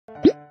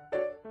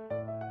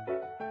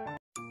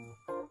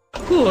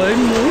Good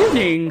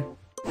morning.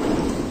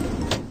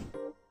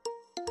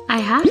 I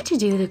have to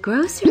do the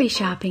grocery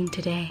shopping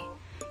today.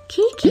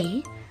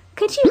 Kiki,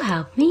 could you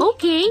help me?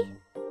 Okay.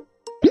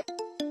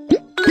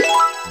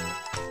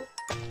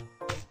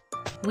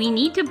 We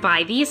need to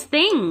buy these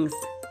things.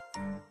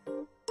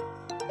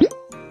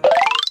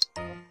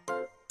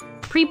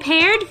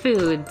 Prepared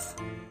foods.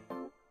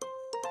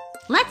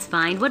 Let's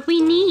find what we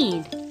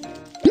need.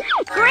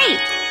 Great!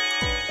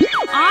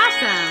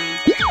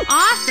 Awesome!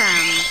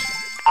 Awesome!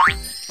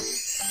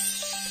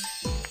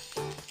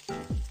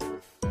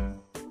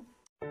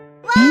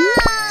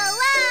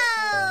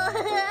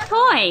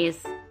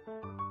 Toys!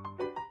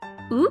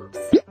 Oops!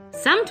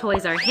 Some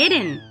toys are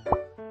hidden.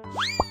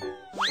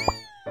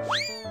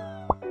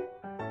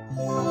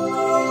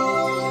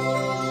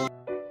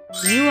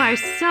 You are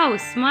so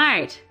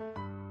smart!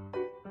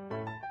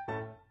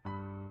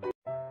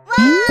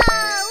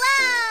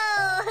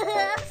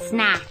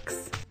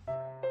 Snacks.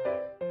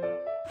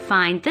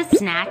 Find the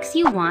snacks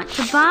you want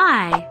to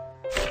buy.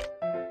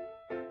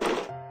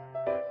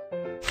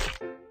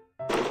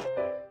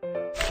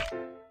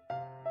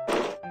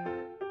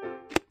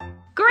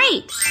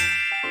 Great!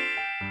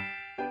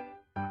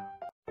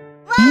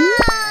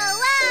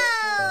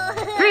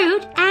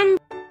 Fruit and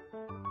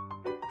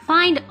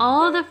find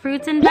all the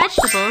fruits and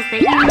vegetables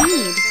that you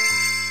need.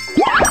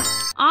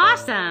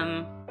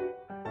 Awesome!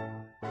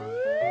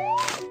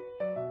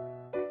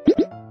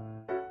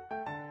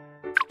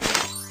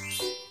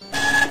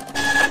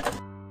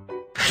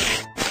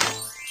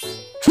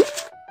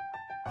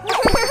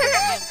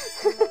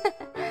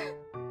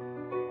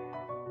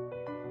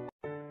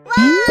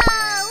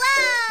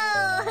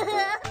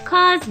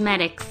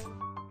 Cosmetics.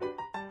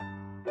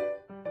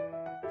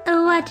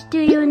 What do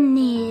you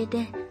need?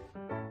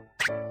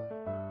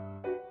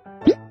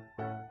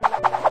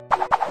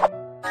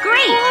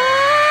 Great!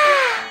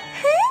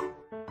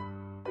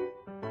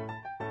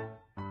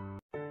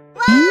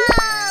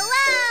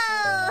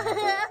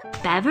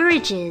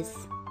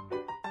 Beverages.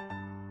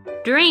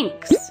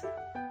 Drinks.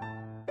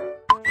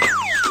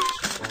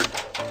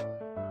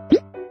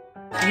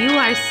 You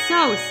are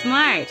so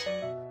smart.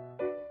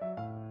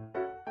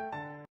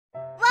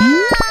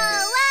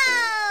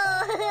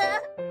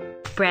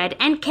 Bread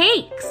and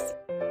cakes.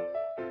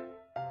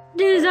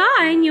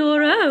 Design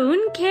your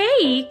own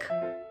cake.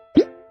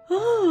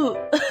 Oh.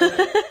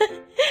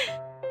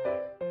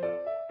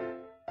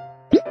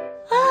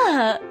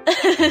 Ah.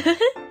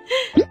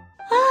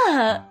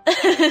 Ah.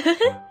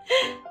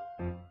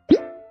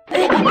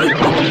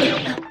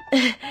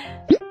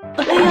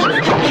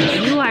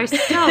 You are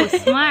so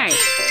smart.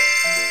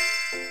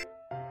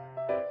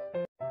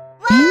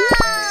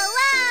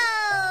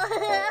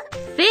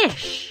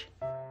 Fish.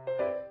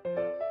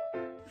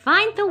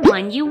 Find the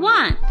one you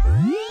want.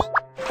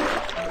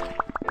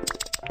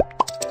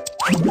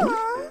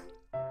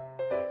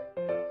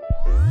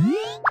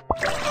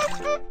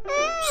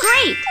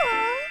 Great!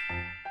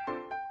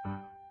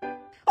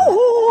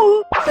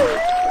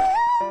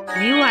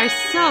 You are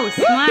so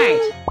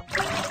smart.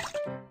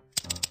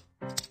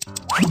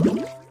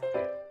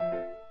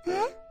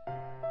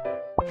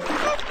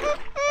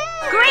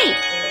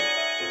 Great!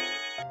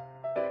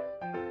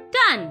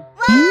 Done!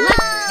 Let's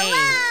pay.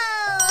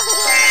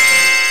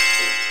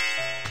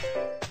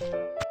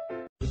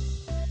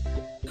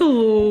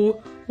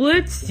 Hello,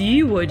 let's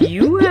see what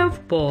you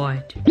have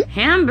bought.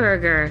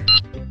 Hamburger.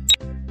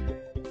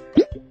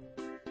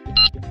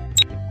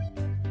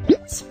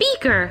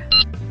 Speaker.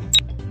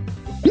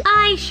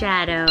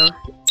 Eyeshadow.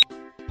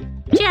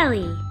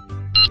 Jelly.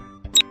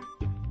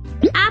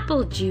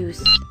 Apple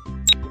juice.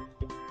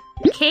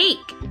 Cake.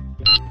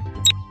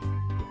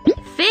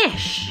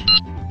 Fish.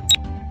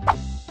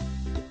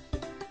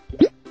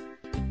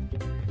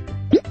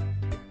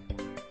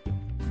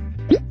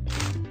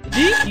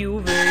 Thank you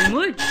very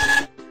much.